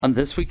On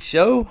this week's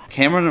show,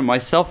 Cameron and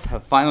myself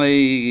have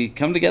finally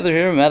come together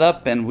here, met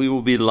up, and we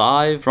will be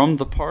live from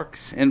the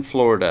parks in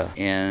Florida.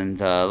 And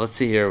let's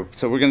see here.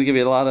 So we're going to give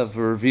you a lot of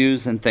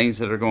reviews and things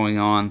that are going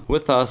on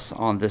with us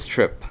on this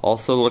trip.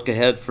 Also look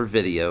ahead for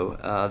video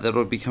that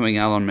will be coming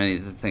out on many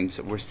of the things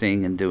that we're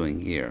seeing and doing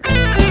here.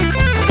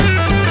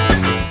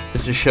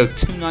 This is show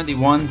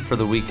 291 for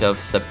the week of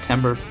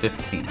September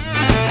 15th.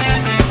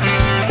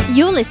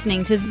 You're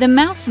listening to The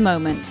Mouse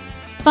Moment.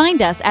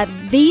 Find us at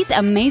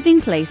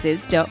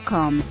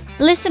theseamazingplaces.com.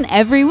 Listen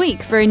every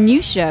week for a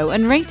new show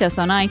and rate us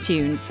on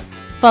iTunes.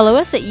 Follow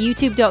us at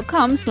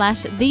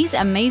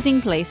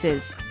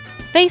youtube.com/theseamazingplaces,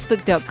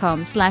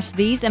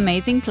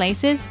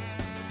 facebook.com/theseamazingplaces,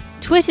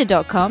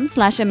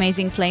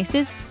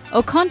 twitter.com/amazingplaces,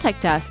 or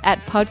contact us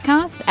at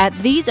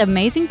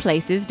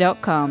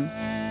podcast@theseamazingplaces.com.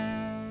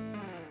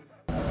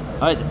 All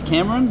right, it's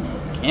Cameron.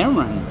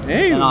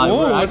 Hey, and I whoa,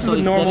 were this is a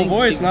actually normal sitting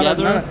voice, not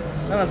together.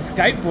 a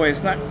Skype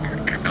voice, not...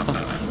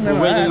 We're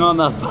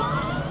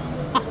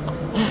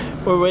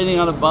waiting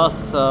on a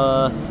bus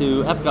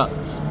to Epcot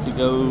to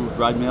go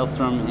ride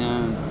Maelstrom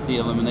and see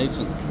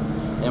Illumination.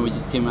 And we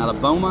just came out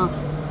of BOMA,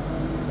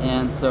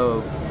 and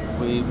so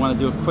we want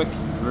to do a quick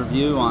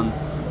review on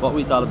what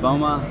we thought of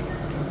BOMA.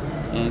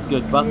 And it's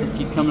good. Buses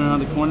keep coming around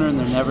the corner, and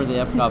they're never the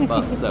Epcot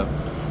bus. So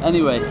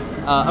anyway,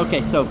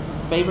 okay, so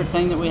favorite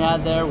thing that we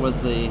had there was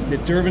the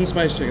Durban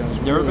Spice Chicken.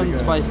 Durban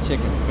Spice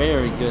Chicken.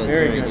 Very good.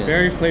 Very good.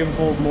 Very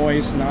flavorful,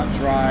 moist, not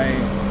dry.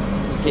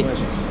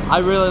 Delicious. I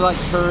really liked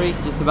curry.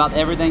 Just about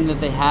everything that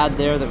they had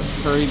there that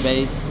was curry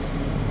based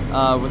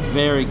was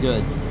very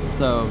good.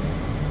 So,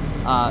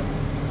 yeah,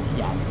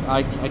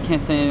 I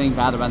can't say anything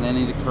bad about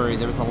any of the curry.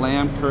 There was a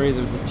lamb curry.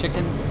 There was a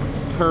chicken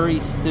curry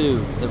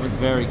stew that was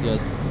very good.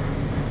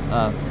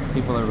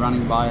 People are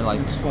running by like.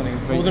 It's funny.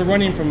 Crazy. Well, they're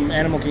running from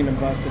Animal Kingdom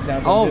bus to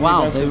down to Oh Disney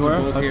wow, bus they were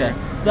okay. Here.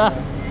 That's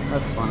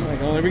funny.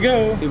 Like, oh, there we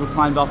go. People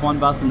climbed off one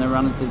bus and they're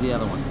running to the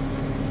other one.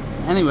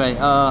 Anyway,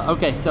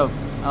 okay, so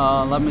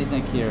let me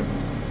think here.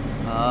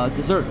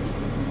 Desserts.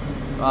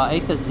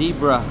 Ate the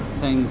zebra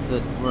things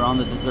that were on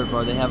the dessert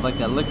bar. They have like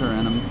a liquor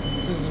in them.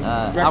 This is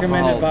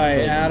recommended by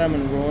based. Adam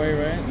and Roy,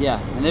 right? Yeah,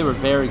 and they were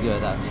very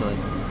good actually.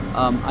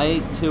 I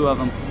ate two of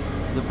them.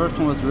 The first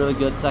one was really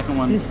good. Second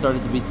one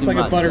started to be too much. It's like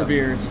a butter so.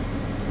 beer.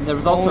 There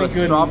was also Only a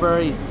good.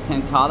 strawberry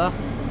pancetta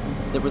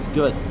that was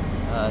good.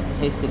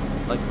 Tasted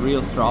like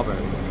real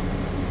strawberries.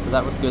 So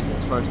that was good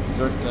as far as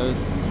dessert goes.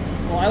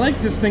 Well, I like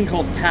this thing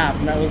called pap,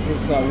 and that was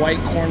this white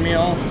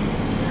cornmeal.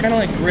 It's kind of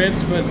like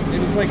grits, but it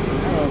was like, I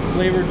don't know,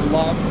 flavored a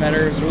lot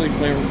better. It was really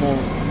flavorful,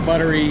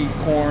 buttery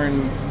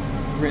corn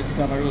grit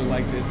stuff. I really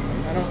liked it.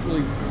 I don't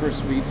really prefer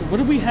sweets. What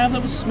did we have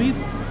that was sweet?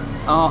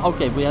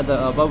 Okay, we had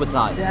the boba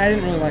Thai. Yeah, I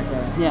didn't really like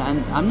that. Yeah,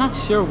 and I'm not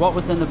sure what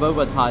was in the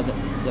boba Thai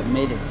that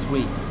made it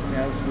sweet.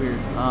 Yeah, it was weird.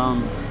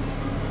 I'm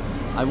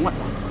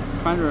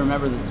trying to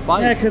remember the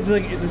spice. Yeah, because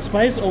like, the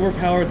spice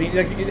overpowered the...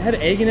 Like, it had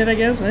egg in it, I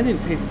guess, and I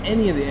didn't taste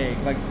any of the egg.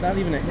 Like, not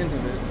even a hint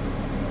of it.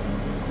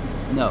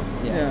 No,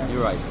 yeah,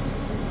 you're right.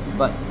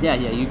 But, yeah,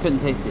 you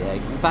couldn't taste the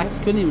egg. In fact, you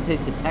couldn't even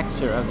taste the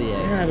texture of the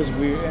egg. Yeah, it was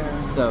weird,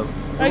 yeah. So,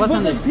 it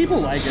wasn't... But, like, people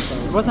like it,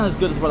 though. It wasn't as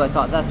good as what I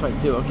thought. That's right,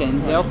 too. Okay,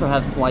 and they also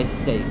have sliced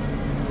steak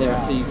there,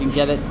 so you can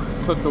get it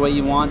cooked the way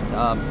you want.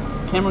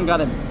 Cameron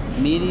got it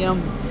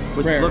medium,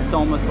 which rare. looked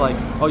almost like...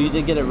 Oh, you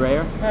did get it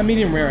rare?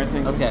 Medium rare, I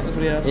think. Okay. That's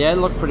what he asked. Yeah, it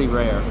looked pretty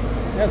rare.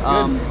 That's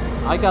good.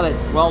 I got it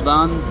well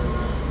done,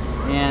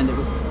 and it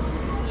was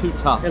too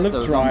tough. It looked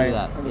so dry. Don't do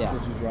that. It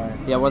looked too dry.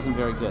 Yeah, it wasn't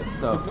very good.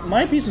 So But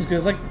my piece was good.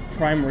 It's like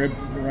prime rib,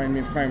 reminded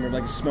me of prime rib,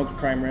 like smoked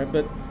prime rib.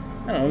 But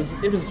I don't know.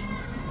 It was,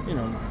 you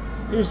know,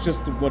 it was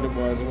just what it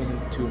was. It wasn't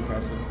too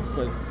impressive.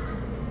 But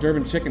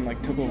Durban chicken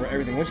like took over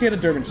everything. Once you had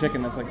a Durban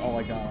chicken, that's like all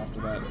I got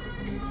after that.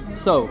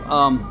 So,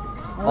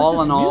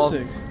 all in all,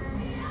 music.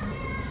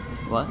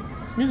 What?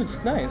 This music's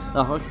nice.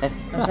 Oh, okay.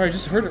 I'm sorry, I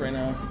just heard it right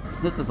now.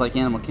 This is like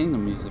Animal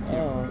Kingdom music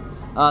here.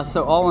 Oh.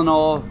 So all in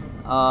all,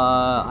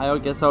 I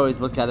guess I always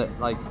look at it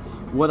like,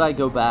 would I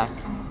go back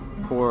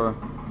for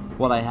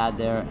what I had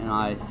there? And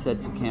I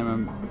said to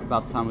Cameron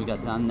about the time we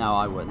got done, no,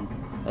 I wouldn't.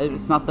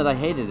 It's not that I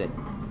hated it.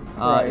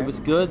 Right. It was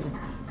good,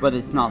 but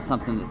it's not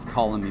something that's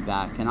calling me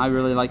back. And I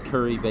really like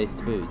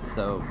curry-based food,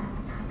 so...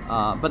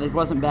 but it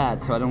wasn't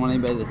bad, so I don't want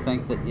anybody to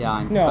think that, yeah,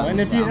 I'm No, cutting and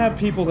it if you down. have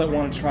people that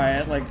want to try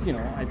it, like, you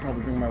know, I'd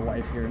probably bring my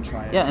wife here and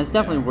try it. Yeah, it's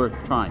definitely worth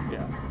trying.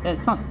 Yeah.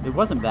 It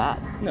wasn't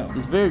bad. No.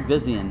 It's very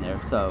busy in there,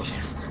 so...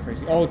 Yeah, it's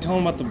crazy. Oh, tell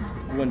them about the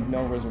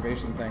no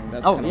reservation thing.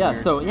 That's Oh, kinda yeah,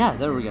 weird. so, yeah,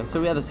 there we go. So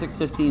we had a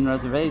 6:15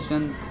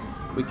 reservation.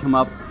 We come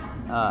up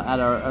at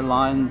our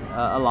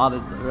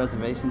allotted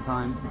reservation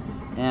time,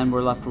 and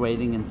we're left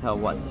waiting until,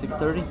 what,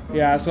 6:30?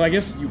 Yeah, so I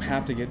guess you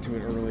have to get to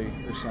it early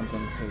or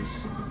something,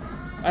 because...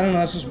 I don't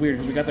know, it's just weird,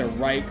 because we got there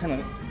right, kind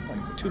of,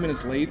 like, 2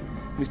 minutes late.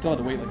 We still had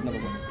to wait, like,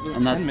 another, was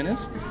it 10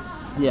 minutes?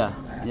 Yeah,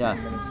 10 yeah.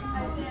 minutes.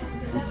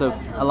 And so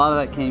a lot of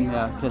that came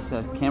because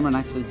Cameron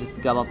actually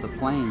just got off the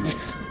plane.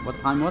 What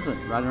time was it?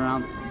 Right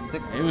around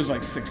 6? It was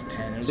like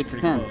 6:10. It was pretty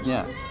 6:10, close.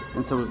 yeah.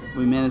 And so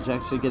we managed to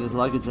actually get his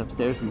luggage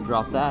upstairs and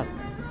drop that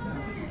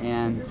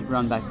and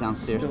run back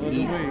downstairs Still to had to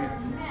eat. wait.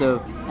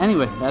 So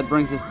anyway, that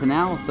brings us to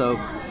now. So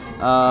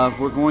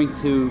We're going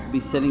to be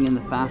sitting in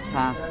the Fast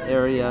Pass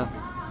area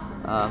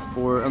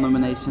for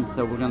Illumination,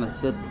 so we're going to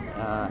sit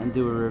and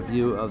do a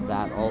review of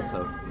that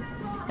also.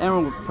 And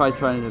we'll probably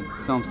try to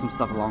film some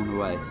stuff along the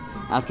way.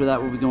 After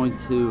that, we'll be going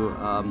to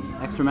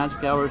Extra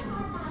Magic Hours.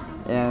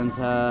 And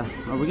are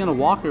we going to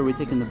walk or are we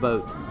taking the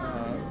boat?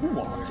 We'll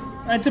walk.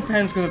 It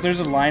depends, because if there's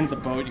a line at the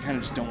boat, you kind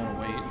of just don't want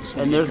to wait.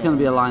 And there's going to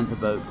be a line at the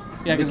boat.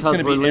 Yeah, because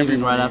we're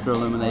leaving right after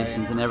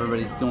Illuminations, and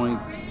everybody's going.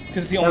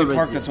 Because it's the only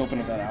park that's open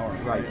at that hour.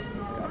 Right.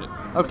 Got it.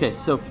 Okay,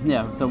 so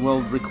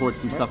we'll record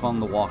some stuff on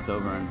the walk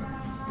over and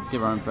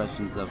give our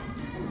impressions of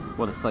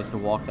what it's like to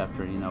walk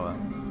after,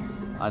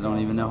 I don't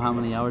even know how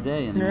many hour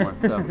day anymore.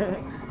 So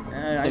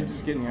I'm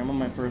just getting here. I'm on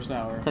my first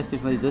hour.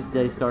 Technically, this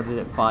day started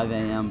at 5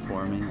 a.m.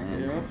 for me,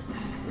 and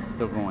it's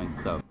still going.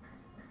 So,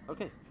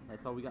 okay,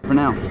 that's all we got for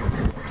now. See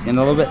you in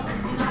a little bit.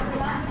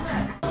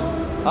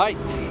 All right,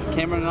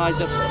 Cameron and I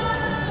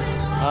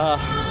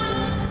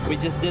we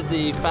just did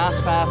the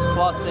Fast Pass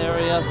Plus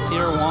area,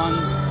 Tier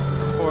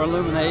 1 for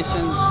Illuminations,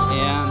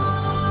 and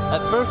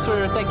at first we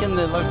were thinking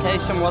the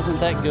location wasn't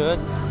that good,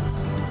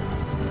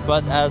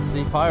 but as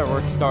the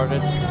fireworks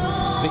started,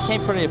 it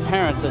became pretty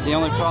apparent that the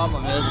only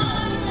problem is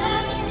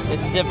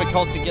it's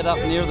difficult to get up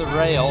near the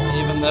rail,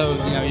 even though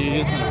you're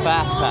using a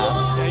Fast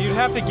Pass. Yeah, you'd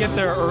have to get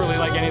there early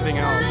like anything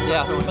else.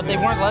 Yeah, but they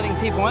weren't letting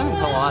people in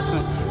until the last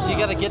minute, so you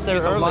got to get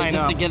there early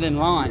just to get in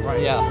line.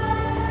 Right. Yeah.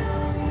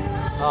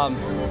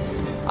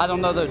 I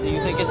don't know though. Do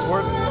you think it's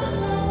worth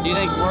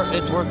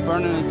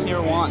burning a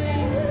Tier 1?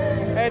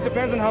 It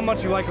depends on how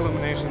much you like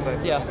Illuminations, I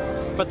think. Yeah,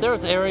 but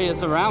there's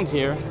areas around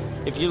here.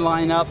 If you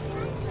line up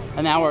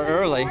an hour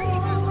early,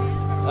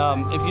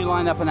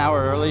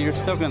 you're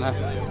still gonna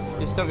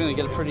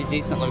get a pretty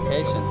decent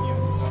location.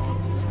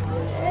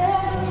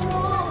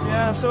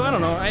 Yeah, so I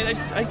don't know.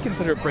 I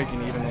consider it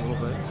breaking even a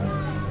little bit.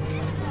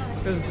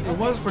 Because it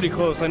was pretty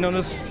close. I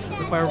noticed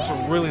the fireworks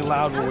were really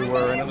loud where we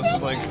were, and it was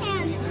like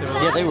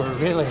they were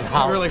really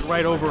loud. They were like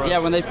right over us. Yeah,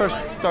 when they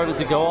first started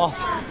to go off,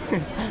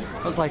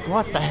 I was like,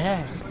 "What the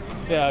heck?"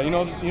 Yeah, you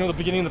know the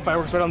beginning of the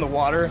fireworks right on the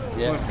water.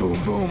 Yeah. It went boom,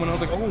 boom, and I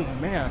was like, "Oh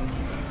man,"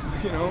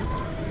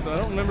 So I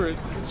don't remember it.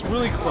 It's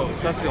really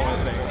close. That's the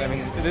only thing. I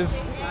mean, it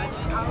is.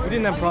 We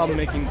didn't have a problem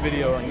making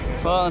video or anything.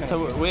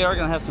 So we are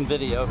going to have some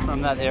video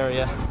from that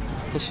area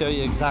to show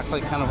you exactly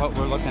kind of what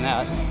we're looking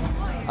at.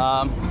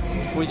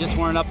 We just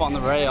weren't up on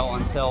the rail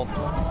until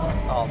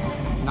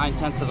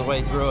 9/10 of the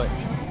way through it.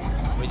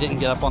 We didn't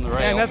get up on the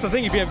rail. Yeah, and that's the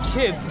thing. If you have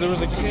kids, there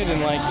was a kid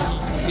and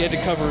he had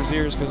to cover his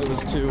ears because it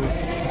was too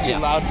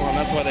loud for him.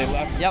 That's why they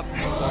left. Yep.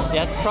 So.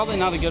 Yeah, it's probably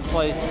not a good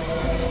place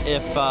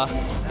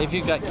if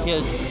you've got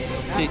kids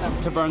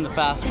to burn the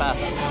Fast Pass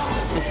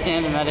to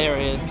stand in that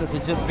area, because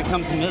it just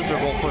becomes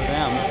miserable for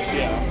them.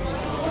 Yeah.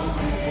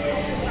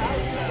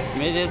 I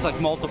mean, it is like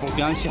multiple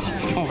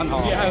gunshots going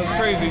on. Yeah, it was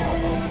crazy.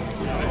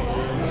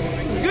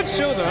 It's a good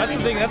show though. That's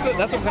the thing.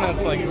 That's what kind of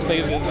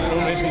saves it.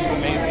 Illuminations is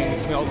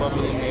amazing. We all love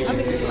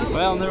Illuminations.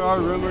 Well, and there are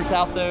rumors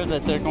out there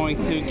that they're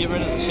going to get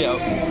rid of the show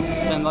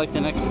in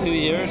the next 2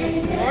 years.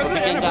 Or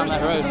begin down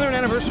that road. Isn't there an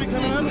anniversary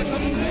coming up or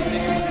something?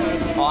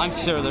 Oh, I'm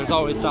sure there's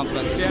always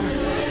something. Yeah.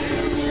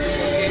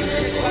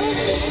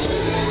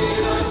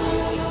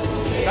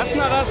 That's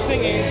not us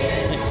singing.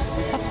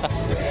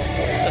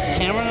 That's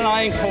Cameron and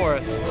I in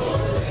chorus.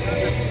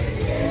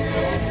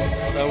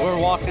 So we're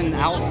walking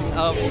out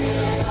of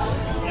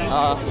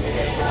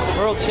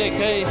World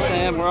Showcase,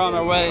 and we're on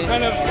our way.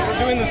 We're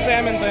doing the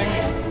salmon thing.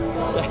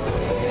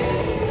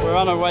 We're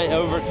on our way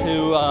over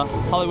to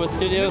Hollywood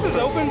Studios. This is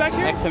open back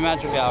here? Extra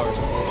Magic Hours.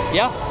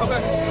 Yeah.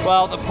 Okay.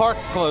 Well, the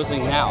park's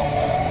closing now,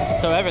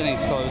 so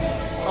everything's closed.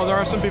 Oh, there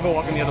are some people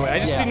walking the other way. I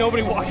just see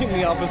nobody walking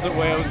the opposite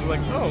way. I was just like,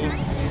 oh,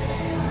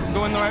 I'm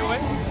going the right way?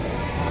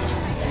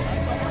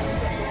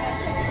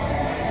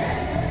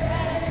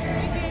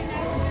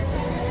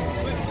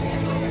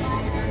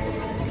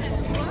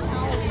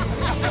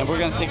 And we're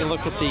going to take a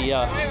look at the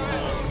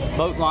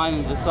boat line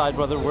and decide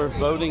whether we're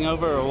boating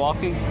over or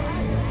walking.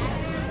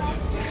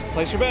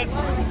 Place your bets.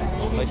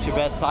 Place your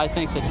bets. I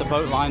think that the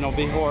boat line will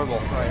be horrible.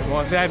 Right.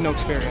 Well, see, I have no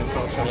experience, so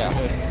I'll trust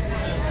you.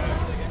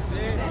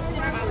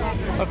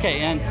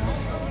 Okay, and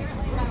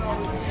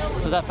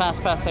so that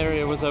Fast Pass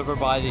area was over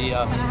by the,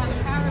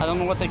 I don't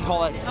know what they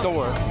call that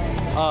store,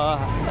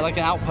 like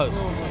an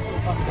outpost.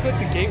 It's like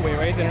the Gateway,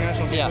 right? The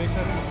International Gateway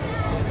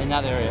Center? In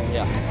that area,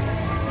 yeah.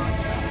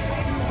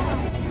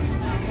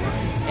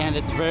 And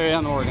it's very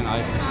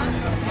unorganized.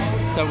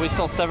 So we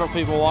saw several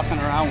people walking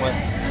around with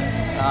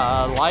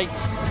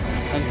lights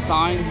and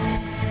signs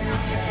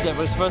that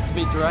were supposed to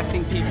be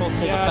directing people to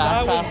the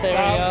Fast Pass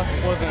area.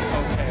 That wasn't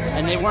okay.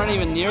 And they weren't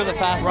even near the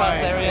Fast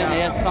Pass area, and they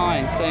had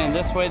signs saying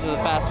this way to the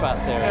Fast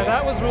Pass area. Yeah,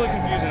 that was really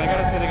confusing. I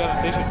gotta say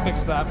they should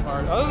fix that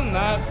part. Other than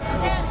that,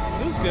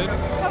 it was good.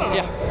 I don't know.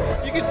 Yeah.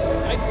 You could,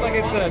 like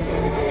I said,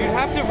 you'd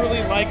have to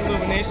really like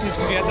Illuminations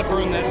because you have to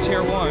burn that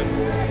Tier 1.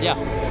 Yeah.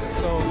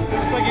 So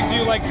it's like, do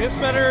you like this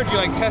better? Or do you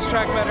like Test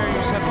Track better? You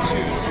just have to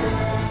choose.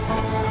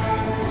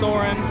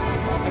 Soarin'.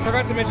 I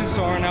forgot to mention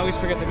Soarin'. I always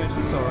forget to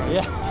mention Soarin'.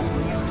 Yeah.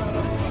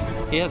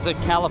 He has a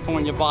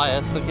California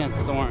bias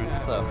against Soren,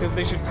 so. Because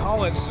they should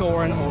call it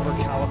Soren over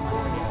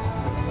California.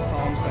 That's all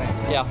I'm saying.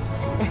 Yeah.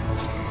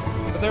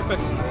 But they're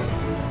fixing it.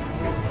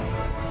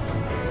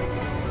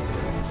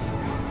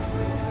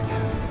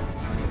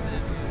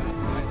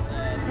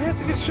 Yeah,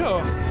 it's a good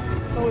show.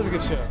 It's always a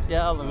good show.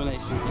 Yeah,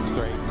 Illuminations is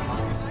great.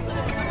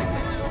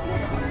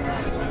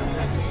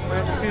 We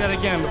have to see that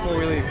again before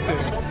we leave, too.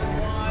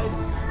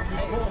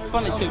 It's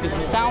funny too, because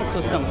the sound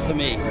system to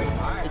me,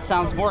 it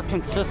sounds more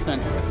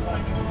consistent.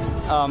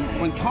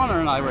 When Connor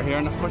and I were here,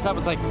 and of course that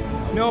was like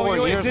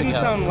 4 years it didn't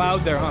ago. sound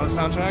loud there on the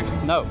soundtrack.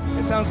 No.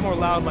 It sounds more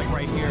loud like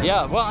right here.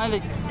 Yeah, well, and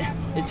it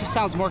just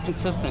sounds more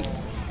consistent.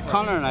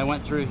 Connor and I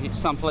went through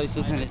some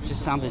places, and it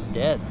just sounded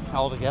dead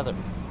altogether.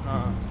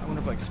 I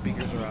wonder if like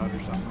speakers are out or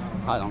something.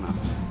 I don't know.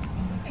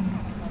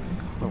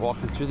 We're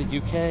walking through the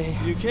UK.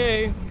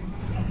 UK.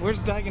 Where's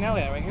Diagon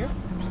Alley at? Right here?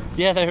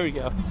 Yeah, there we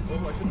go.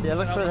 Yeah,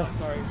 look for the.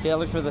 Sorry. Yeah,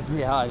 look for the.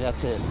 Yeah,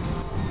 that's it.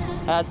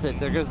 That's it.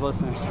 There goes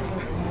listeners.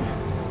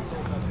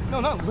 No,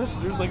 not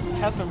listeners. Like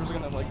cast members are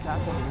gonna like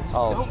tackle you.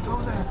 Oh. Don't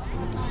go there.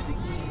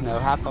 No,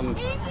 half of them.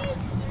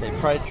 They'd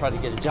probably try to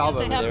get a job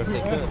over there if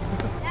they could.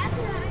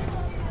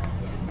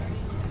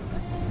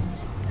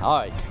 All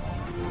right,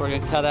 we're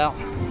gonna cut out,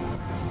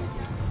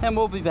 and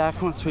we'll be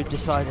back once we've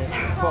decided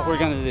what we're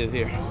gonna do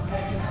here.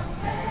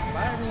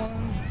 Bye, everyone.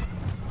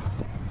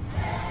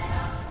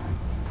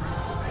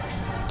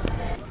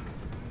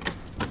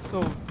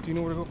 So, do you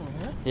know where to go from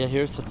here? Yeah,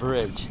 here's the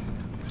bridge.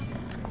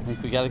 I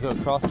think we gotta go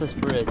across this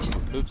bridge.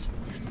 Oops.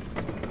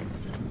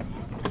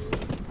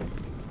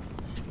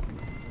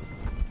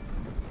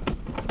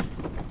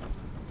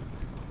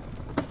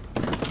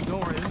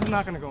 Don't worry, this is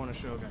not gonna go on a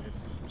show, guys.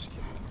 I'm just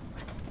kidding.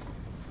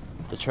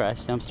 The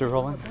trash dumpster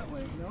rolling. That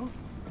way, no?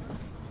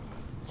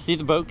 See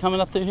the boat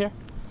coming up through here?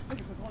 Look,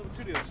 it says Hollywood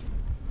Studios.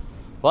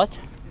 What?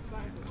 It's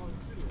signed as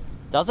Hollywood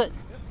Studios. Does it?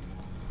 Yep.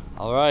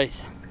 All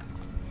right.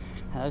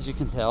 As you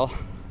can tell,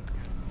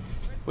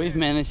 we've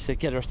managed to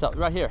get ourselves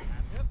right here.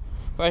 Yep.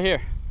 Right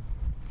here.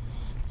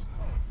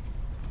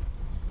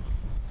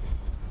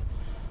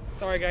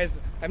 Sorry, guys.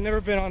 I've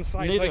never been on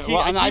site. Neither. So I keep,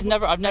 Well, and I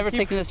I've never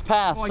taken this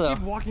path, I so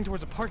keep walking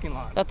towards a parking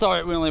lot. that's all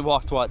right. We only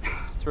walked what,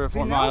 3 or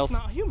 4 See, now miles it's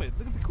not humid.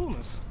 Look at the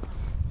coolness.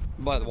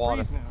 by the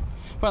water. Breeze now.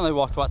 We only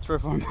walked what, 3 or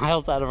 4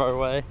 miles out of our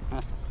way.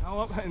 How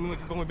up? And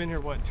we've only been here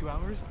what, 2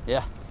 hours?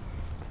 Yeah.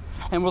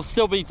 And we'll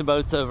still beat the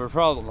boats over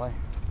probably.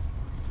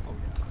 Oh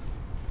yeah.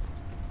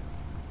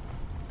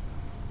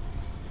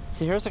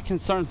 See, here's what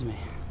concerns me.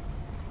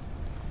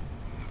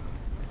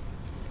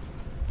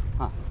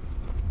 Huh.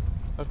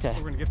 Okay.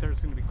 We're gonna get there.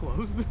 It's gonna be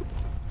closed.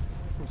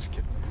 I'm just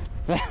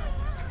kidding.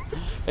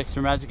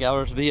 Extra magic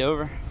hours will be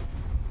over.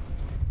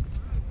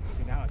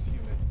 See, now it's humid.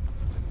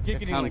 Here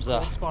Getting like comes,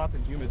 cold spots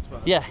and humid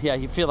spots. Yeah,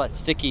 you feel that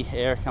sticky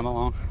air come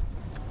along.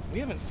 We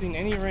haven't seen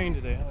any rain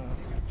today,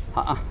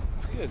 huh?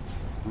 It's good.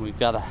 And we've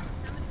got a.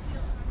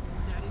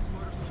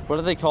 What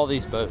do they call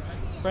these boats?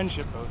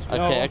 Friendship boats. Okay,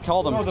 no, I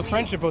called them. No, the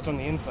friendship boats on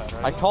the inside,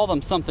 right? I called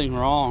them something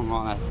wrong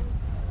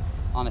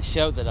on a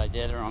show that I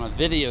did or on a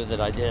video that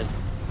I did.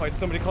 Why, did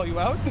somebody call you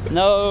out?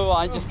 No,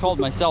 I just called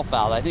myself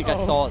out. I think I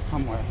Oh. saw it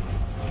somewhere.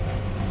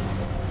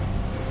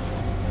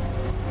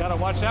 Gotta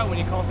watch out when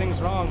you call things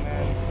wrong,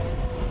 man.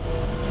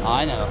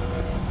 I know.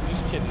 I'm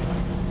just kidding.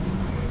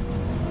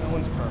 No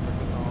one's perfect.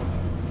 That's all.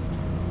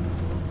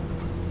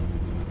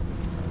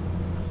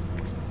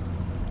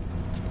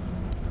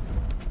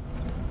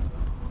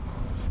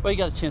 Well, you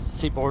got a chance to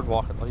see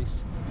Boardwalk at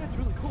least. Yeah, it's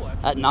really cool.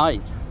 Actually. At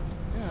night.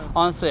 Yeah.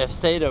 Honestly, I've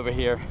stayed over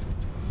here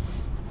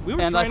We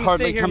were and trying I've to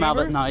hardly stay here, come out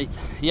at remember? night.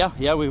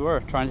 Yeah, we were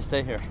trying to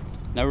stay here.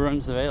 No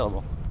rooms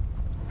available.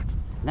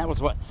 And that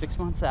was what, 6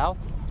 months out?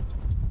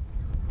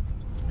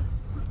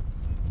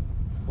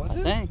 Was I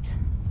it? think.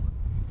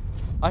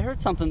 I heard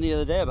something the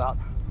other day about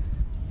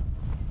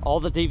all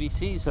the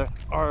DVCs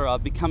are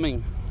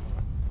becoming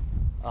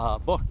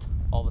booked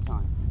all the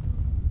time.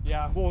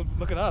 Yeah. Well,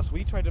 look at us.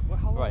 We tried to.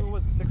 How long Right.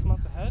 was it? 6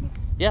 months ahead?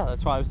 Yeah,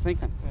 that's what I was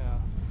thinking. Yeah.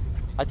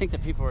 I think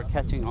that people are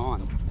catching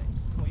on.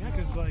 Well, yeah,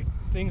 because like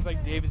things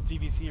like David's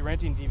DVC,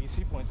 renting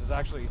DVC points is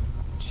actually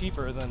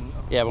cheaper than.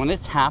 Yeah, when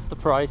it's half the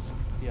price.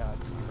 Yeah,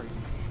 it's crazy.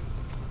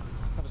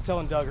 I was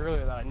telling Doug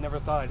earlier that I never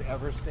thought I'd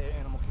ever stay at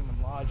Animal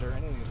Kingdom Lodge or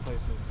any of these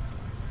places,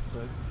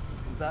 but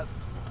that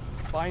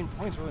buying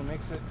points really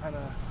makes it kind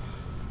of.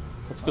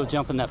 Let's go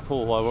jump in that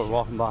pool while we're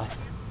walking by.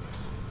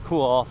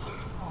 Cool off.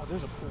 Oh,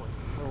 there's a pool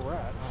where we're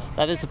at.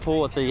 That is the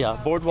pool at the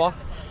boardwalk,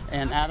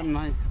 and Adam and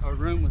I, our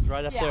room was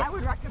right up Yeah, there. I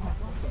would recommend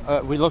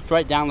it. We looked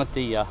right down at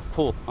the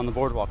pool on the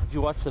boardwalk. If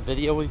you watch the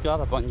video we've got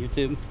up on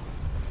YouTube,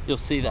 you'll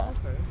see that.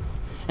 Okay.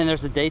 And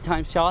there's a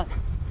daytime shot,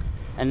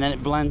 and then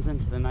it blends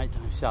into the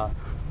nighttime shot.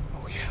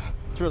 Oh yeah,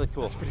 It's really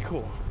cool. that's pretty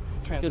cool.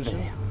 Good Transition.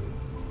 day.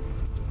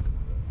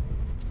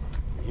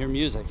 I hear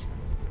music.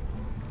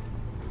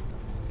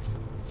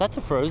 Is that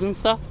the Frozen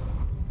stuff?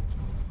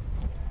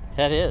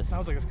 That is.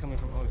 Sounds like it's coming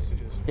from Hollywood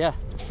Studios. Yeah,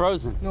 it's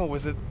Frozen. No,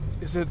 is it?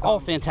 Oh,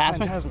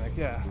 Fantasmic? Fantasmic,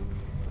 yeah.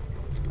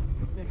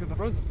 Yeah, because the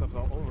Frozen stuff's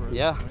all over it.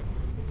 Yeah. Right?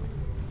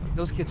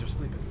 Those kids are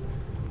sleeping.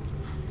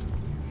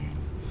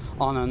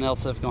 Anna and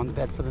Elsa have gone to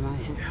bed for the night.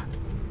 Yeah.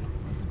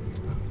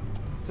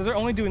 So they're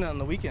only doing that on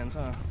the weekends,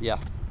 huh? Yeah.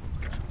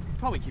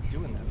 Probably keep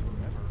doing that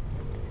forever.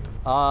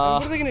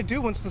 What are they gonna do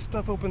once the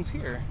stuff opens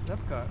here at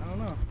Epcot? I don't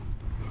know.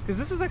 Because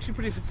this is actually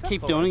pretty successful.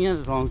 Keep doing it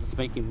as long as it's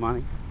making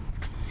money.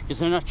 Because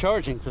they're not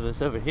charging for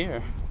this over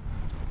here.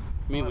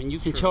 I mean, when you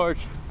can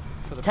charge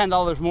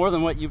 $10 more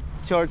than what you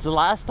charged the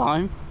last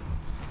time.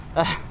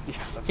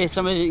 In case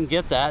somebody didn't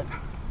get that.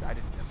 I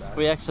didn't get that.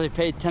 We actually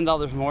paid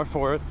 $10 more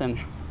for it than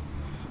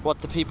what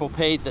the people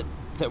paid that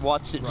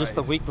watched it just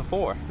the week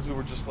before. Because we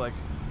were just like...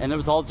 And it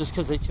was all just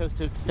because they chose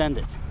to extend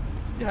it.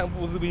 Yeah,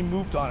 well, we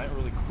moved on it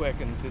really quick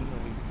and didn't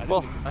really...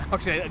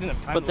 Actually, I didn't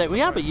have time but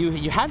but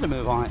you had to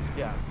move on it.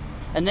 Yeah.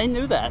 And they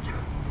knew that.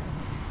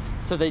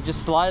 So they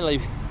just slyly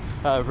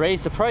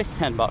raised the price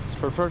 $10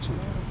 per person.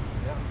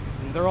 Yeah.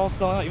 And they're all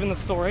selling out. Even the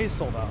Soiree's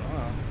sold out.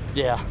 Huh?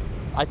 Yeah.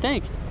 I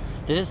think.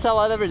 Did it sell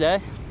out every day?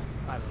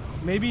 I don't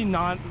know. Maybe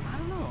not. I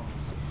don't know.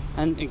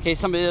 And in case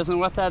somebody doesn't know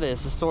what that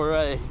is, the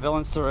Soiree,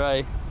 Villain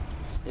Soiree,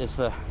 is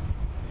the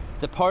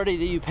party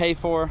that you pay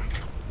for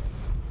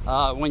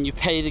when you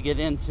pay to get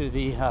into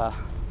the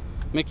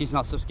Mickey's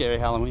Not So Scary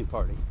Halloween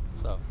party.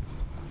 So,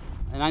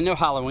 and I know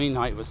Halloween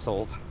night was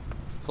sold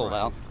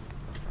out.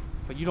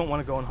 But you don't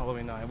want to go on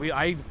Halloween night. If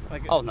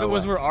it no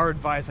was way. for our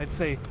advice, I'd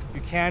say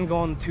you can go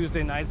on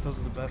Tuesday nights. Those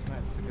are the best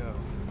nights to go.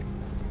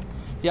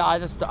 Yeah, I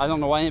don't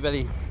know why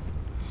anybody.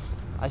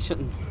 I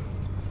shouldn't.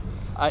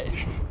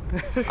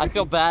 I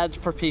feel bad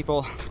for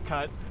people.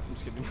 Cut. I'm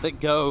just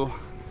kidding.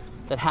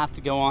 That have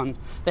to go on.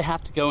 They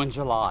have to go in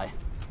July.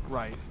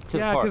 Right.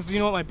 Yeah, because you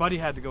know what, my buddy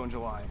had to go in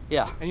July.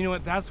 Yeah. And you know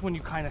what? That's when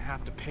you kind of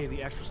have to pay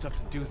the extra stuff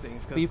to do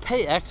things. But you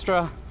pay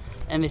extra,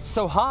 and it's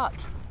so hot.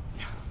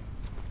 Yeah.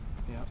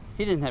 Yeah.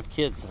 He didn't have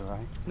kids, though,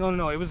 right?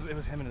 No. It was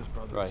him and his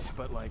brothers. Right.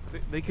 But like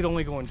they could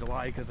only go in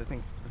July because I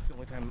think that's the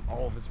only time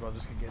all of his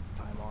brothers could get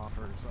time off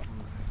or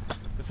something.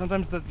 But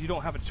sometimes you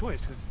don't have a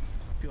choice because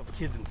people have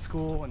kids in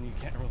school and you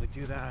can't really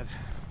do that.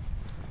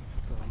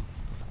 So.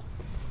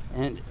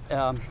 And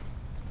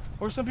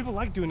or some people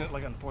like doing it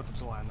like on 4th of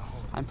July and the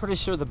holidays. I'm pretty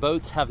sure the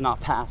boats have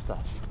not passed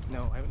us.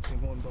 No, I haven't seen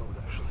one boat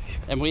actually.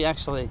 And we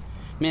actually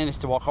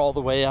managed to walk all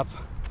the way up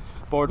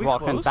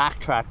Boardwalk and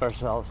backtrack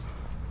ourselves.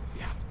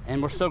 Yeah.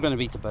 And we're still going to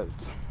beat the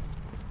boats.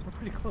 We're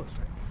pretty close,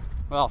 right?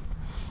 Well,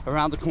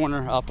 around the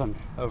corner, up and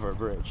over a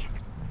bridge.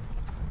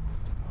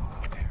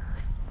 Oh, there.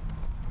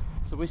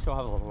 So we still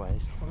have a little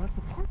ways. Well, that's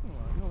the parking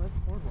lot. No, that's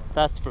the boardwalk.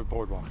 That's for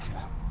Boardwalk,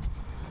 yeah.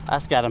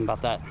 Ask Adam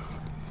about that.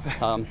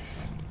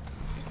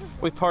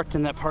 We parked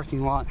in that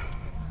parking lot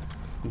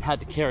and had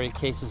to carry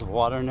cases of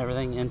water and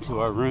everything into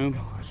our room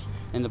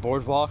in the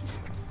Boardwalk.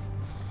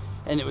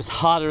 And it was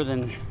hotter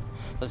than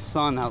the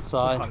sun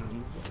outside.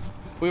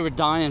 We were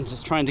dying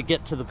just trying to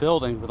get to the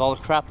building with all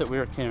the crap that we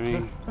were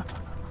carrying.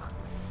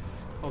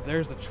 Oh,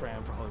 there's the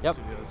tram for Hollywood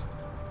Studios.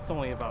 It's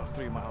only about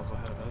 3 miles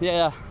ahead of us.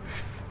 Yeah.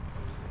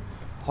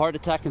 Heart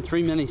attack and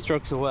 3 mini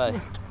strokes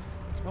away.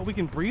 Well, we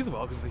can breathe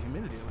well because of the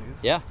humidity at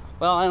least. Yeah.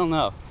 Well, I don't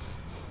know.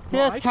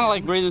 Well, yeah, it's kind of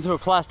like breathing through a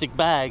plastic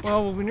bag.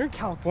 Well, when you're in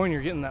California,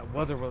 you're getting that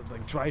weather where it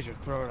like dries your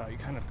throat out. You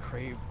kind of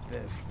crave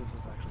this. This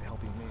is actually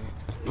helping me.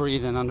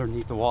 Breathing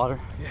underneath the water.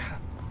 Yeah.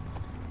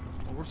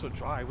 Well, we're so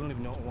dry, we don't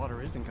even know what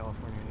water is in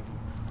California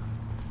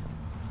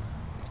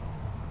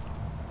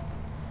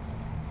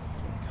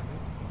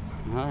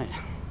anymore. All right.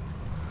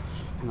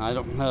 And I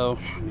don't know.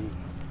 I mean,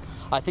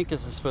 I think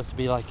this is supposed to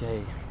be like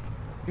a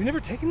You've never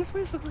taken this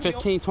way? This looks like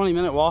 15, 20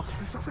 minute walk.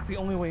 This looks like the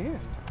only way in.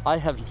 I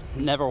have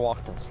never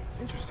walked this. It's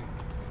interesting.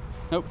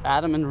 Nope.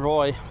 Adam and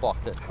Roy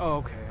walked it. Oh,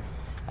 okay.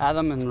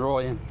 Adam and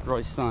Roy and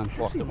Roy's son It's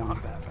walked actually it.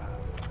 not that bad.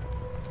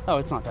 Oh,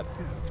 it's not that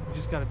bad. You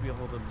just got to be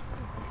able to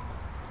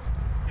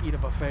eat a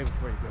buffet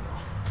before you go.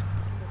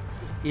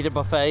 Eat a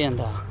buffet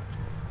and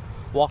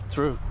walk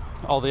through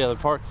all the other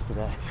parks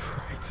today.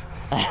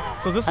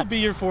 Right. So this will be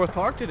your 4th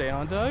park today,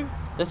 huh, Doug?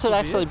 This would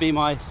actually be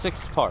my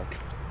 6th park.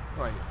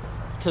 Right.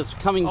 Because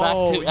coming back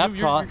to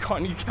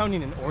Epcot. You're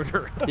counting in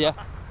order. Yeah.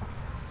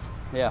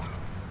 Yeah.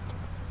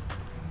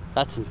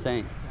 That's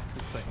insane. That's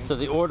insane. So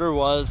the order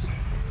was,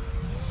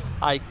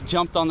 I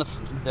jumped on the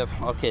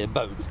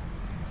boat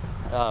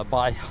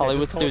by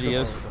Hollywood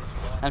Studios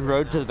and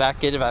rode to the back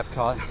gate of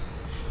Epcot.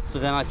 So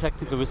then I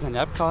technically was in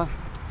Epcot,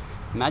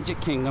 Magic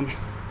Kingdom,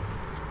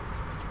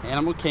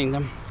 Animal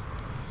Kingdom,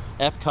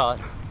 Epcot,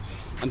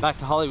 and back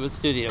to Hollywood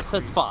Studios. So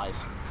that's 5.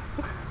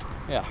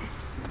 Yeah.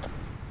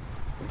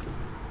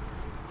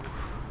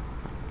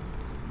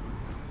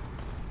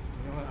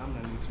 You know what? I'm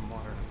gonna need some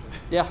water after this.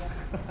 Yeah.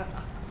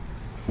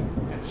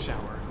 And a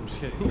shower. I'm just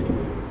kidding.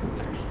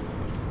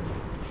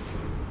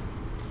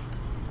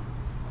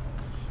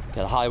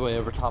 Got a highway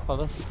over top of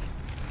us.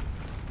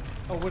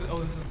 Oh, what? Oh,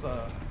 this is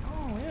oh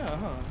yeah,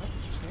 huh? That's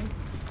interesting.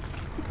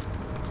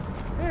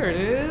 There it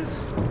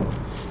is.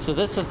 So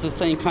this is the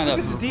same kind of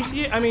It's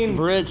DC. I mean,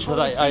 bridge that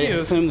I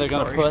Studios. assume they're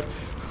going to Sorry. put.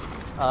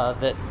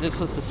 That this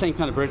was the same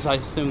kind of bridge I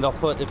assume they'll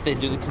put if they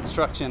do the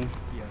construction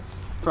Yes.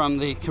 from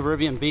the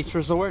Caribbean Beach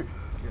Resort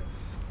Yes.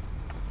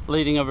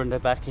 leading over to the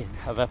back end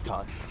of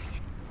Epcot.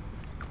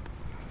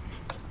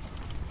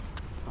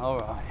 All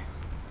right.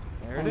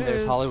 There And it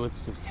there's is. Hollywood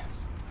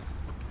Studios.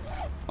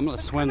 I'm going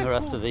to swim the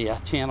rest of the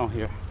channel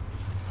here.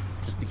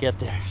 just to get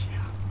there.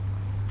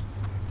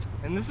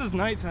 And this is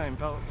nighttime,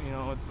 you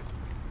know,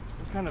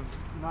 we're kind of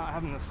not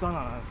having the sun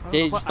on us.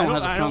 Yeah, you just don't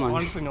have the sun on I you.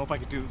 don't honestly know if I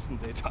could do this in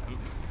the daytime.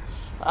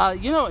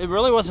 You know, it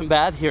really wasn't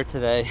bad here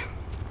today,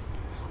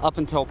 up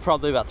until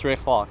probably about 3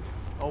 o'clock.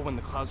 Oh, when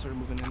the clouds started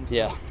moving in.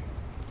 Yeah.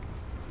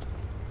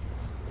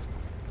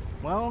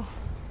 Well,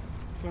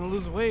 if you're gonna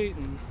lose weight,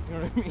 and you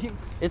know what I mean.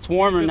 It's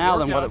warmer Good now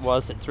than what it workouts.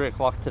 was at 3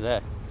 o'clock today.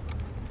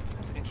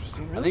 That's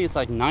interesting. Really? I think it's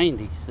like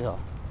 90 still.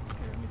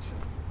 Here, let me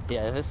check.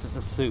 Yeah, this is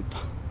a soup.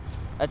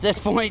 At this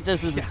point,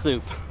 this is a Yeah.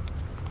 soup.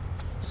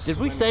 Did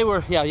we Swimming. say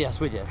we're... Yeah, yes,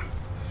 we did.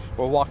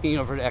 We're walking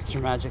over to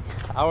Extra Magic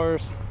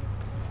Hours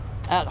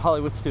at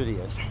Hollywood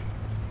Studios.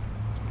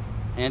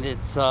 And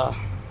it's, what,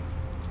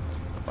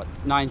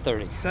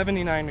 9:30.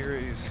 79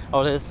 degrees.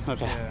 Oh, it is?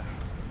 Okay. Yeah.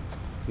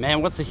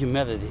 Man, what's the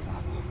humidity?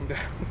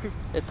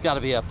 It's got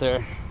to be up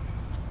there.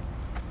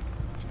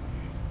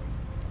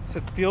 So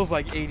it feels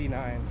like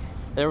 89.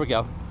 There we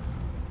go.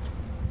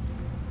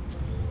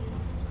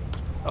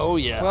 Oh,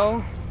 yeah.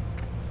 Well,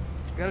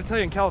 gotta tell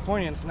you, in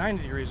California, it's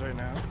 90 degrees right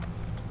now.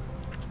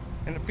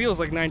 And it feels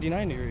like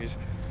 99 degrees.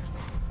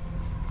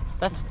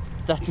 That's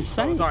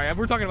insane. Oh, sorry,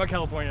 we're talking about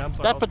California. I'm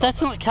sorry. But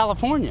that's not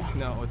California.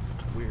 No, it's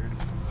weird.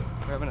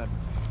 We're having a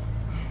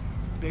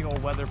big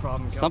old weather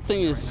problem in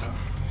Something California is- right now.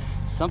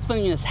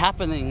 Something is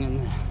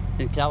happening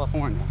in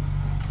California.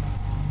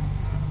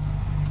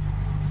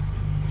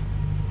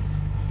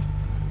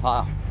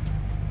 Wow.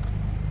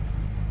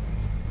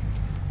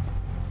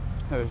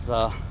 There's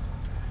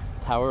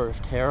Tower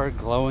of Terror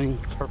glowing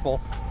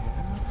purple.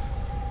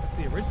 That's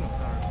the original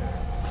Tower of Terror.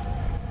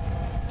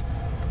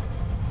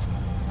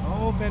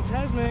 Oh,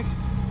 Phantasmic.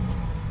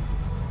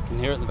 Can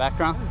you hear it in the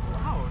background? That is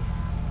loud.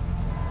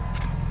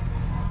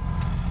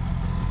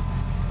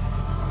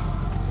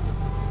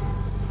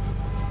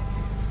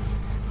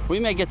 We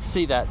may get to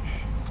see that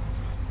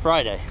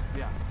Friday.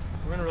 Yeah.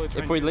 We're gonna really try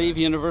If and we do leave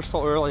that.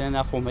 Universal early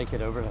enough, we'll make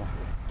it over to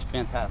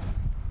Fantastic.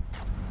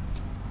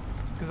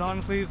 Because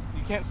honestly, you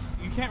can't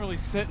really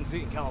sit and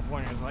see in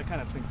California, so I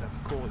kind of think that's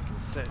cool. You can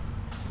sit.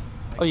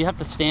 Oh, you have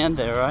to stand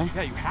there, right?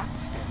 Yeah, you have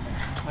to stand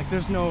there. Like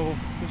there's no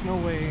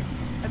way.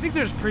 I think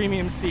there's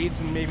premium seats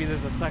and maybe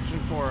there's a section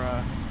for.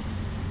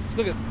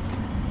 Look at,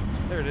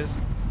 there it is.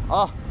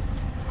 Oh,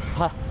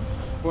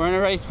 we're in a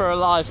race for our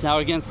lives now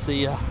against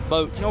the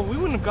boat. No, we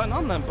wouldn't have gotten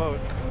on that boat.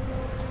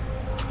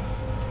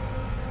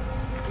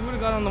 We would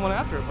have gotten on the one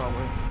after it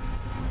probably.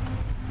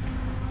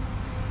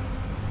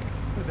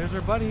 Look, there's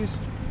our buddies.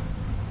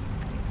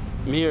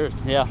 Mirrors,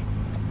 yeah.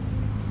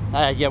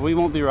 Yeah, we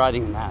won't be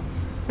riding in that.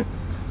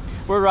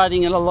 We're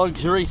riding in a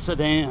luxury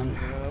sedan.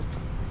 Yep.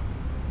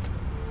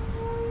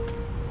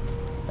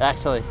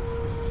 Actually,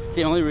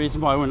 the only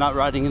reason why we're not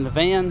riding in the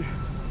van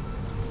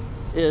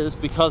is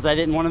because I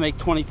didn't want to make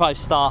 25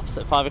 stops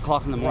at 5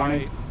 o'clock in the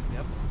morning. Right.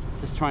 Yep.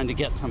 Just trying to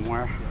get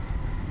somewhere.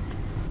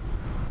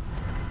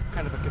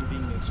 Kind of a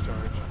convenience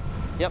charge.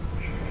 Yep.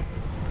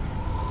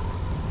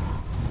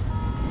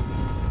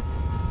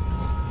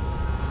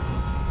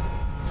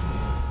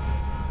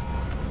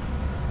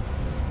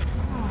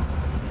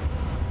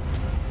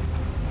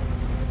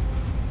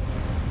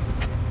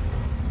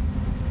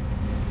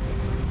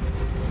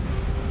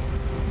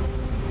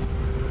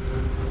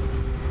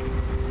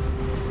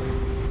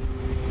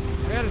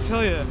 I gotta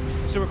tell you,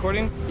 still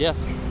recording?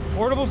 Yes.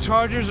 Portable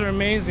chargers are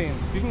amazing.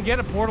 If you can get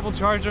a portable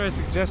charger, I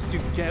suggest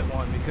you get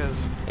one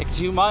because, Because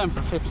you can buy them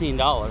for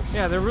 $15.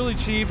 yeah, they're really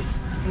cheap.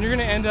 And you're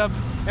gonna end up,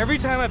 every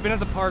time I've been at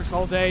the parks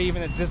all day,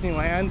 even at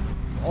Disneyland,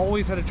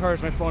 always had to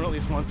charge my phone at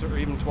least once or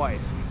even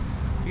twice.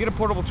 You get a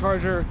portable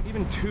charger,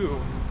 even two,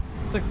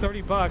 it's like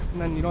 $30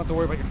 and then you don't have to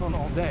worry about your phone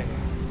all day.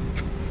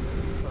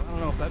 So I don't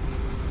know if that,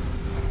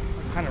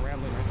 I'm kind of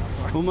rambling right now,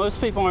 sorry. Well,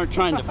 most people aren't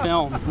trying to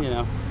film,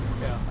 Yeah.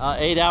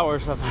 8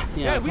 hours of,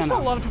 Yeah, we 10 saw a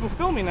hours. lot of people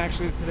filming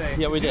actually today.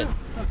 Yeah, we you? did.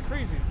 That's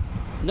crazy.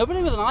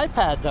 Nobody with an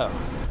iPad, though.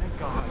 Thank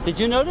God. Did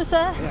you notice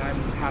that? Yeah,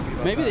 I'm happy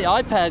about Maybe that. the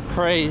iPad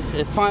craze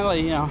is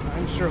finally,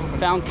 I'm sure.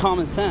 found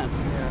common sense.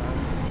 Yeah.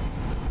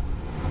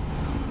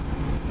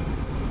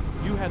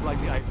 You had like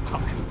the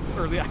iPod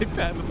or the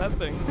iPad with that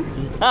thing.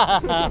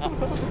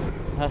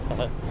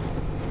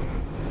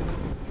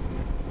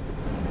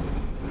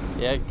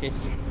 Yeah, in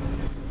case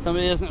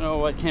somebody doesn't know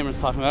what Cameron's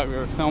talking about, we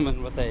were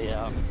filming with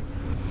a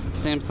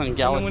Samsung And then when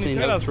Galaxy he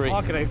took it out Note of his 3.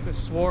 pocket, I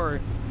swore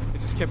it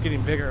just kept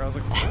getting bigger. I was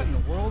like, what in the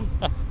world?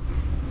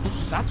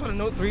 That's what a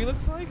Note 3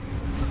 looks like?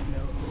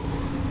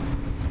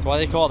 That's why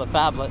they call it a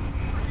phablet.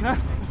 Not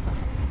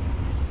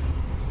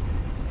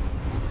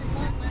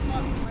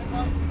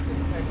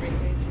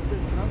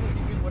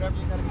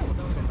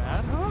so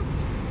bad, huh?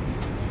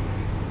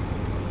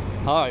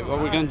 Alright, what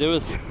we're going to do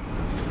is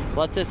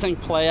let this thing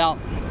play out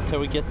until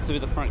we get through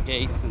the front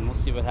gates, and we'll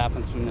see what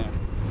happens from there.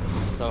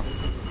 So,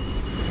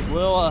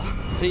 we'll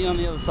see you on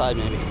the other side,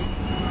 maybe.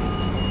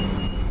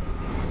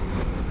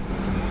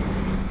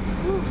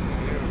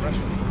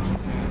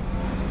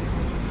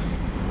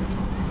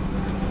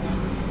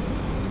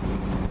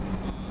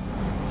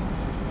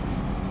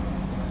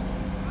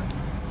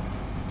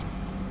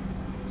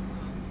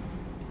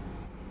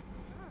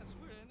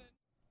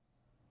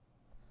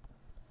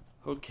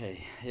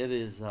 Okay, it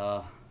is,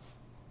 I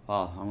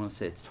want to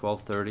say it's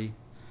 12:30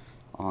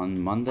 on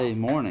Monday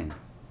morning.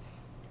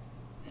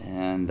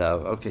 And,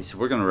 okay, so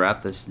we're going to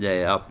wrap this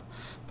day up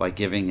by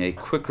giving a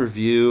quick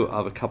review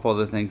of a couple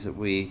other things that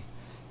we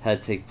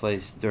had take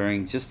place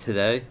during just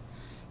today.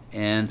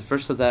 And the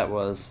first of that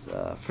was,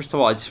 first of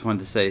all, I just wanted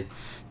to say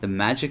the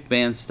Magic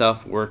Band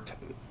stuff worked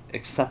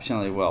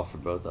exceptionally well for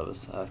both of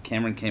us.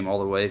 Cameron came all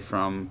the way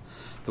from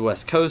the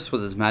West Coast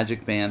with his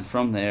Magic Band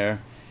from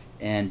there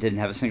and didn't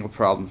have a single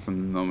problem from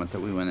the moment that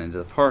we went into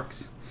the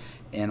parks.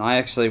 And I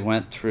actually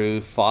went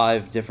through 4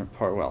 different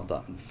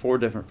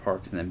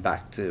parks and then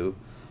back to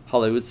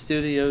Hollywood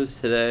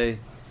Studios today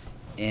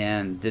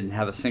and didn't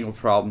have a single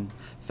problem.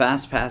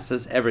 Fast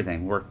passes,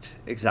 everything worked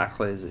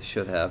exactly as it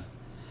should have.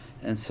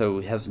 And so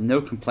we have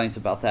no complaints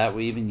about that.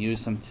 We even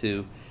used them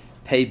to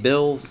pay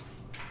bills,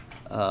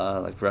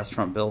 like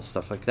restaurant bills,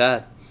 stuff like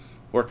that.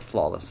 Worked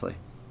flawlessly.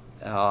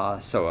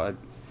 So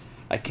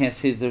I can't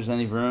see that there's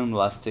any room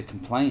left to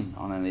complain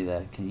on any of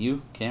that. Can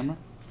you, Cameron?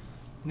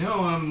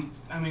 No,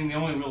 I mean, the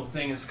only real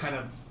thing is kind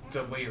of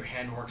the way your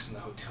hand works in the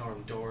hotel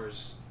room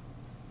doors.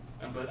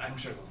 But I'm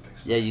sure they'll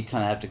fix that. Yeah, you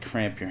kind of have to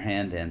cramp your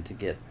hand in to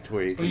get to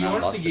where you can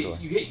unlock the door.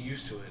 You get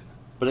used to it.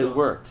 But it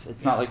works.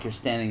 It's not like you're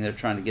standing there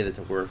trying to get it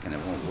to work and it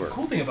won't work. The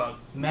cool thing about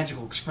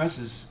Magical Express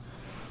is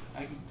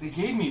they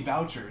gave me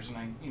vouchers,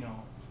 and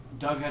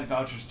Doug had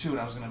vouchers too, and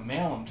I was going to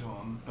mail them to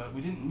him, but we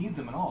didn't need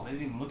them at all. They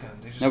didn't even look at them.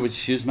 They just we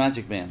just use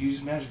Magic Bands.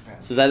 Use Magic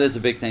Bands. So that is a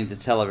big thing to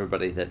tell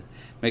everybody, that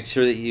make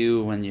sure that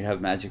you, when you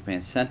have Magic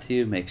Bands sent to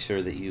you, make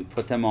sure that you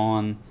put them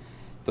on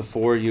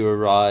before you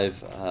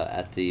arrive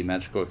at the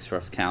Magical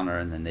Express counter,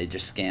 and then they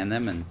just scan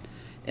them.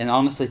 And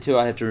honestly, too,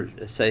 I have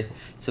to say,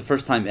 it's the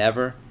first time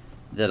ever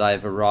that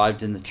I've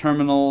arrived in the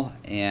terminal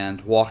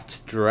and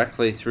walked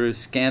directly through,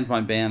 scanned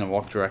my band, and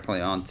walked directly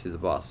onto the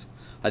bus.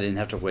 I didn't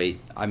have to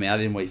wait. I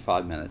didn't wait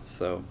 5 minutes,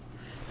 so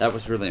that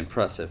was really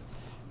impressive.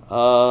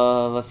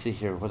 Let's see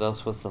here. What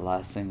else was the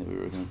last thing that we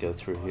were going to go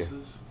through here?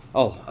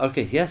 Oh,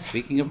 okay, yes,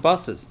 speaking of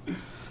buses.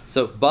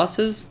 So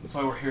buses... That's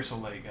why we're here so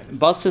late, guys.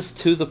 Buses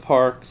to the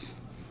parks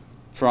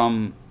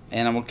from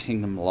Animal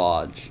Kingdom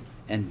Lodge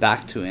and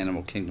back to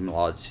Animal Kingdom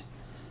Lodge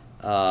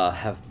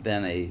have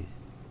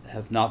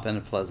not been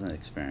a pleasant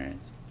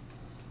experience.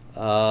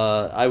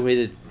 I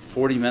waited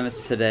 40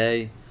 minutes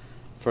today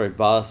for a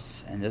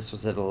bus, and this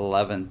was at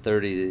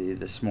 11:30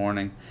 this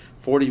morning.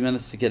 40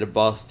 minutes to get a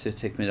bus to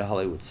take me to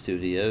Hollywood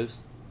Studios.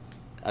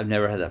 I've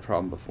never had that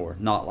problem before,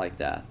 not like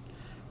that.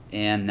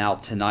 And now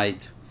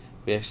tonight,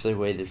 we actually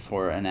waited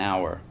for an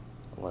hour.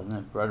 Wasn't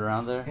it right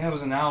around there? Yeah, it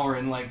was an hour,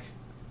 and it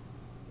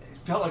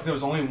felt like there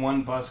was only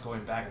one bus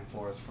going back and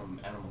forth from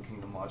Animal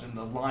Kingdom Lodge, and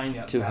the line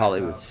got to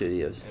Hollywood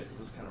Studios. It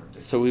was kind of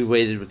ridiculous. So we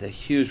waited with a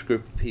huge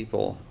group of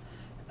people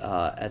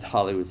at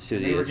Hollywood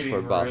Studios for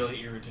a bus. They were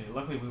really irritated.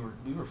 Luckily,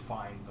 we were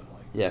fine, but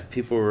yeah,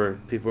 people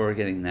were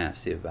getting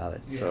nasty about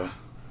it. Yeah.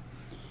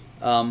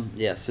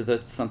 So, so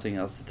that's something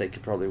else that they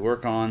could probably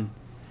work on.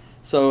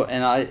 So,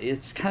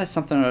 it's kind of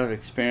something I've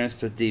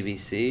experienced with DVC.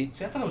 See,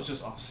 I thought it was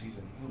just off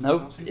season.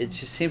 Nope, it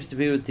just seems to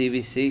be with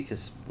DVC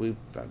because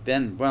I've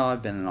been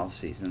in off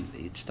season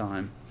each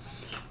time,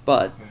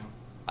 but okay.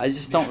 I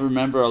just don't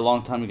remember a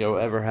long time ago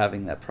ever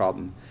having that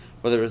problem,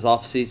 whether it was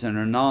off season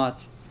or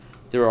not.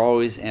 There were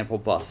always ample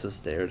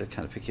buses there to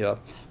kind of pick you up.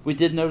 We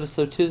did notice,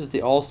 though, too, that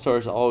the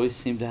All-Stars always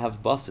seem to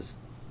have buses,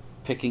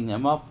 picking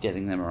them up,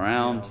 getting them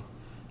around.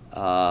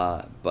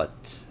 Yeah.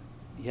 But,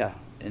 yeah,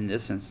 in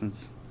this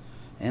instance,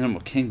 Animal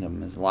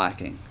Kingdom is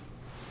lacking.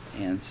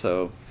 And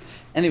so,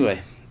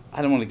 anyway,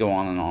 I don't want to go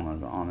on and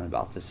on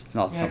about this. It's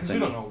not something... we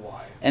don't know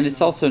why. And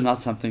it's also not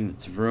something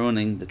that's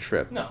ruining the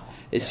trip. No.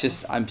 It's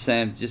just, I'm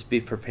saying, just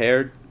be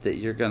prepared that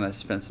you're going to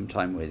spend some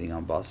time waiting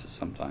on buses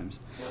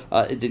sometimes.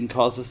 It didn't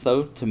cause us,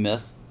 though, to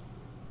miss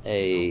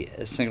a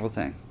single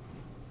thing.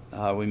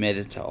 We made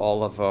it to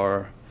all of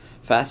our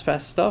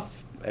FastPass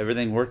stuff.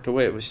 Everything worked the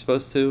way it was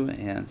supposed to,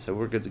 and so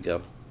we're good to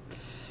go.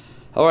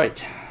 All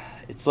right.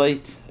 It's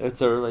late.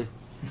 It's early.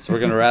 So we're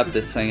going to wrap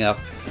this thing up,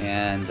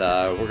 and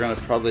we're going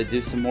to probably do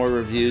some more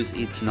reviews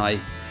each night,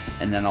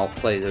 and then I'll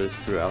play those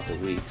throughout the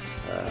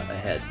weeks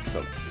ahead.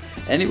 So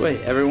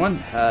anyway, everyone,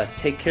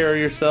 take care of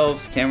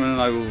yourselves. Cameron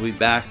and I will be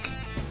back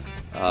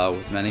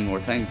with many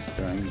more things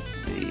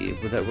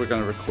that we're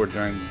going to record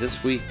during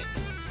this week,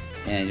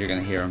 and you're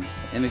going to hear them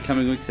in the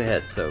coming weeks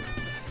ahead. So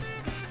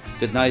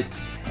good night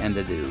and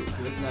adieu.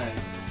 Good night.